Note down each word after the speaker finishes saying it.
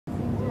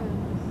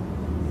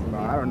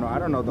don't know. I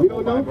don't know the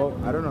whole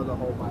Bible. I don't know the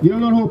whole Bible. You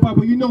don't know the whole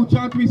Bible. You know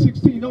John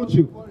 3:16, don't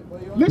you?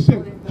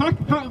 Listen,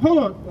 hold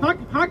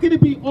on. How can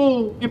it be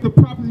old if the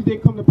prophecy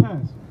didn't come to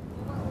pass?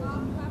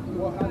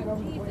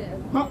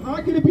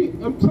 How can it be?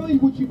 I'm telling you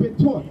what you've been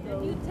taught. The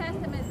New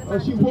Testament is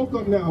about She woke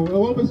up now.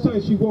 All of a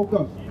sudden, she woke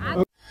up.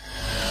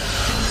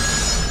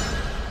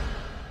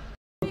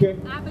 Okay.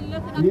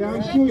 Yeah,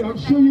 I'm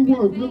sure you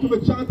were. Looking for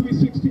John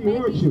 3:16,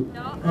 weren't you?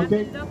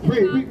 Okay.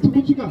 Wait,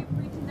 what you got?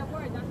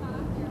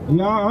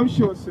 Yeah, I'm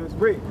sure, sis.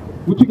 Wait,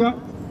 what you got?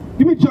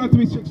 Give me John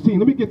 3:16.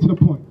 Let me get to the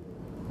point.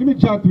 Give me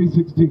John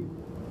 3:16.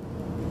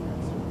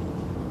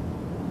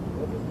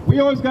 We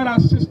always got our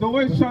sister,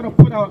 always trying to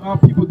put our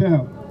people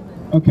down.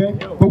 Okay?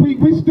 But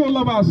we still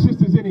love our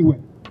sisters anyway.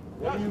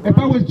 If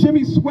I was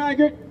Jimmy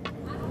Swaggart,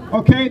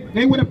 okay,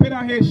 they would have been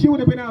out here, she would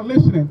have been out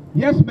listening.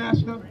 Yes,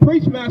 Master.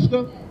 Preach,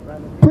 Master.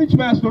 Preach,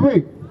 Master.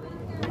 Read.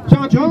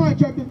 John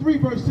chapter 3,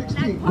 verse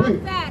 16.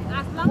 Read.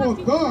 For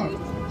God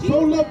so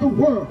loved the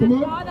world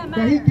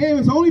that he gave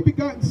his only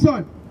begotten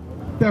Son,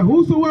 that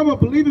whosoever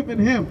believeth in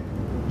him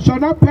shall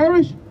not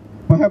perish,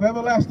 but have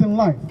everlasting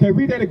life. Okay,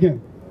 read that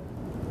again.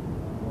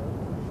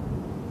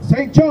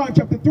 St. John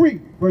chapter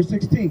 3, verse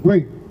 16.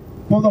 Read.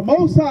 For the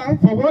Most High.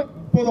 For what?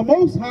 For the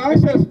Most High. It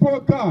says for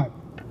God.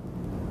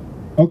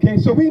 Okay,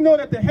 so we know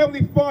that the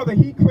Heavenly Father,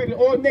 he created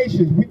all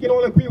nations. We can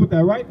all agree with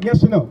that, right?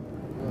 Yes or no?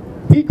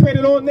 He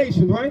created all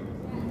nations, right?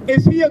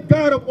 Is he a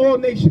God of all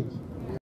nations?